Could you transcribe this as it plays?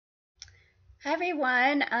Hi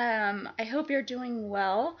everyone. I hope you're doing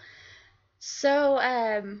well. Since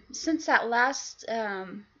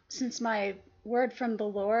my word from the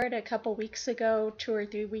Lord a couple weeks ago, 2 or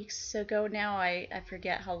 3 weeks ago now, I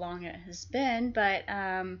forget how long it has been, but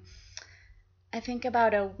I think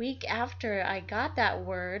about a week after I got that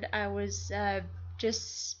word, I was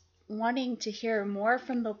just wanting to hear more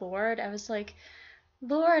from the Lord. I was like,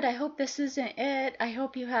 Lord, I hope this isn't it. I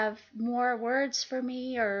hope you have more words for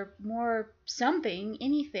me or more something,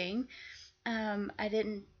 anything. I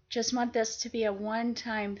didn't just want this to be a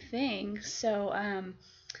one-time thing. So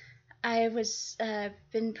I was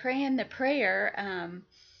been praying the prayer.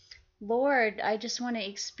 Lord, I just want to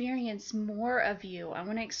experience more of you. I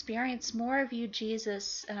want to experience more of you,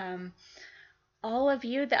 Jesus. All of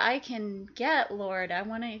you that I can get, Lord. I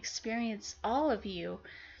want to experience all of you.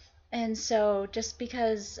 And so just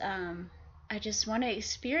because I just want to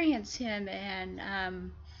experience him and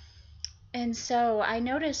so I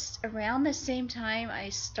noticed around the same time I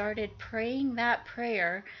started praying that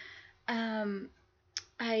prayer, um,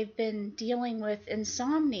 I've been dealing with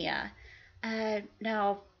insomnia.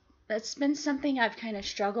 Now, that's been something I've kind of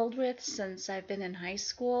struggled with since I've been in high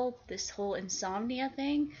school, this whole insomnia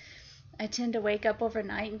thing. I tend to wake up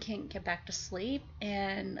overnight and can't get back to sleep.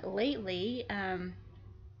 And lately,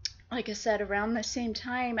 like I said, around the same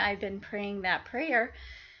time I've been praying that prayer,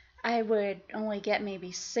 I would only get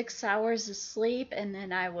maybe 6 hours of sleep and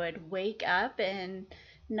then I would wake up and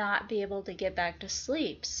not be able to get back to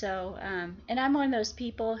sleep. And I'm one of those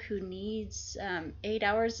people who needs 8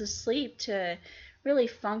 hours of sleep to really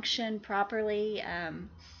function properly.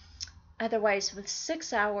 Otherwise, with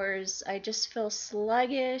 6 hours, I just feel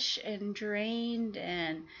sluggish and drained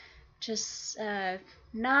and just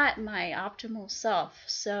not my optimal self.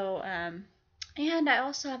 And I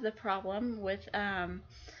also have the problem with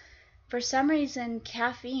for some reason,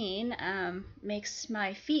 caffeine makes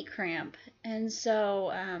my feet cramp, and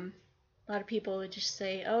a lot of people would just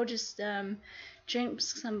say, "Oh, just drink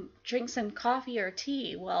some coffee or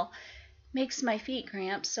tea." Well, makes my feet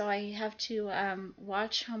cramp, so I have to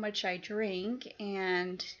watch how much I drink,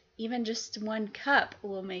 and even just 1 cup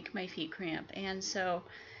will make my feet cramp, and so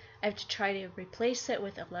I have to try to replace it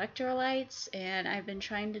with electrolytes, and I've been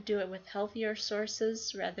trying to do it with healthier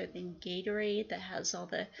sources rather than Gatorade that has all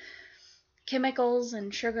the chemicals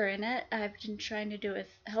and sugar in it. I've been trying to do it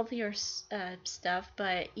with healthier stuff,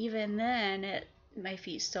 but even then, my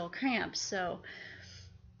feet still cramp. So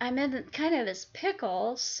I'm in kind of this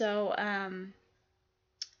pickle. So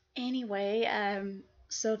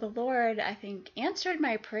the Lord, I think, answered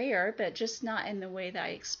my prayer, but just not in the way that I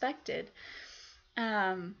expected.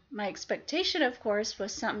 My expectation, of course,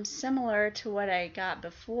 was something similar to what I got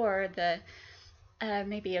before, the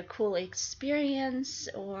maybe a cool experience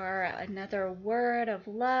or another word of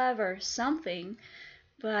love or something.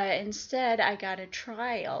 But instead, I got a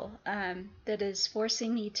trial that is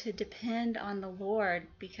forcing me to depend on the Lord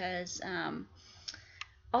because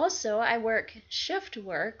also I work shift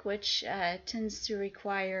work, which tends to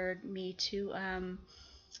require me to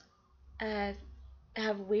uh,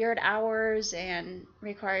 have weird hours and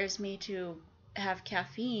requires me to have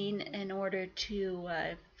caffeine in order to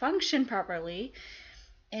function properly.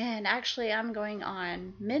 And actually, I'm going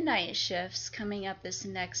on midnight shifts coming up this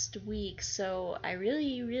next week, so I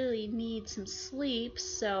really, really need some sleep.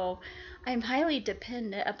 So I'm highly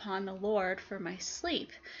dependent upon the Lord for my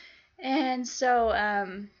sleep. And so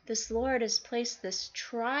this Lord has placed this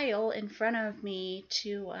trial in front of me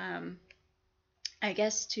to, I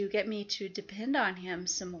guess, to get me to depend on Him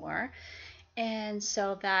some more. And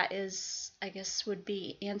so that is, I guess, would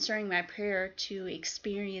be answering my prayer to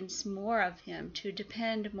experience more of Him, to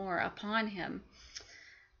depend more upon Him.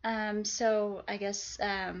 So I guess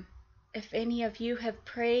if any of you have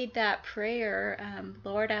prayed that prayer,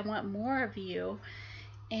 Lord, I want more of you.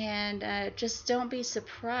 And just don't be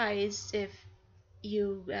surprised if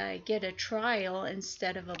you get a trial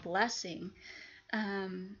instead of a blessing.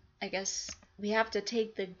 I guess we have to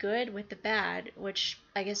take the good with the bad, which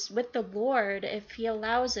I guess with the Lord, if He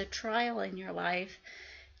allows a trial in your life,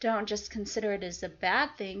 don't just consider it as a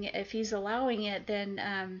bad thing. If He's allowing it,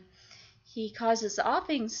 then He causes all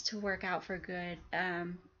things to work out for good.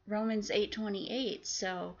 Romans 8:28.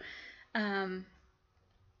 So um,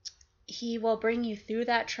 He will bring you through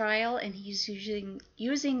that trial, and He's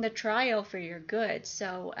using the trial for your good.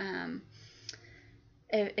 So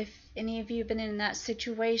if any of you have been in that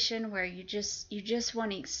situation where you just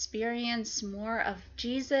want to experience more of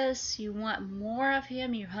Jesus, you want more of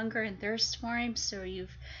Him, you hunger and thirst for Him, so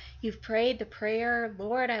you've prayed the prayer,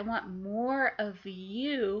 Lord, I want more of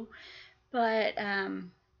you, but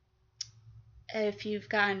if you've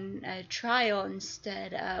gotten a trial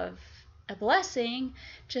instead of a blessing,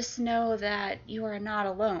 just know that you are not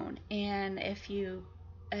alone. And if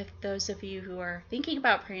those of you who are thinking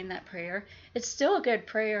about praying that prayer, it's still a good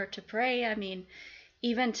prayer to pray. I mean,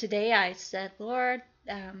 even today I said, Lord,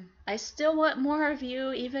 I still want more of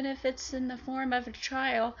you, even if it's in the form of a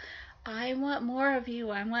trial. I want more of you.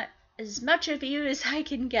 I want as much of you as I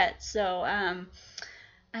can get. So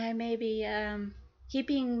I may be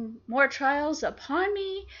heaping more trials upon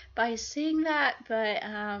me by saying that, but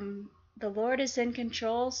the Lord is in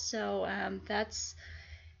control. So that's,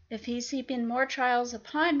 if He's heaping more trials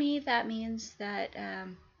upon me, that means that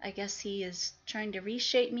I guess He is trying to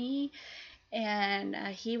reshape me, and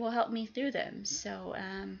He will help me through them. So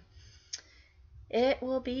it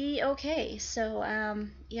will be okay. So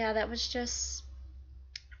yeah, that was just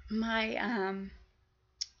my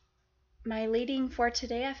my leading for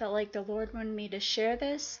today. I felt like the Lord wanted me to share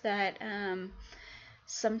this, that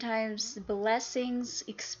sometimes blessings,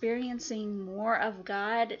 experiencing more of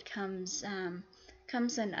God, comes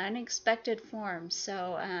in unexpected forms.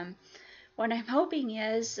 So what I'm hoping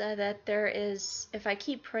is that there is, if I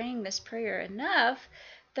keep praying this prayer enough,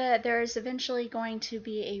 that there is eventually going to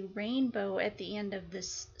be a rainbow at the end of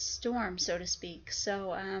this storm, so to speak.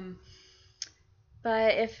 So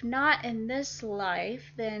but if not in this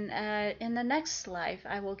life, then in the next life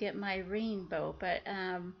I will get my rainbow. But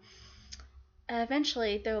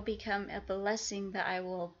eventually there will become a blessing that I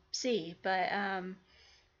will see. But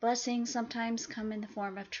blessings sometimes come in the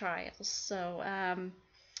form of trials. So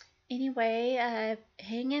anyway,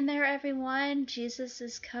 hang in there, everyone. Jesus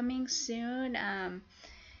is coming soon.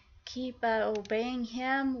 Keep obeying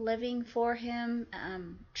Him, living for Him,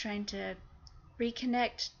 trying to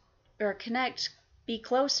reconnect or connect, be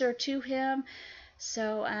closer to Him.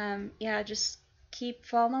 So yeah, just keep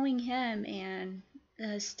following Him and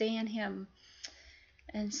stay in Him.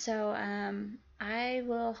 And so I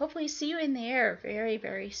will hopefully see you in the air very,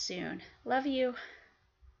 very soon. Love you.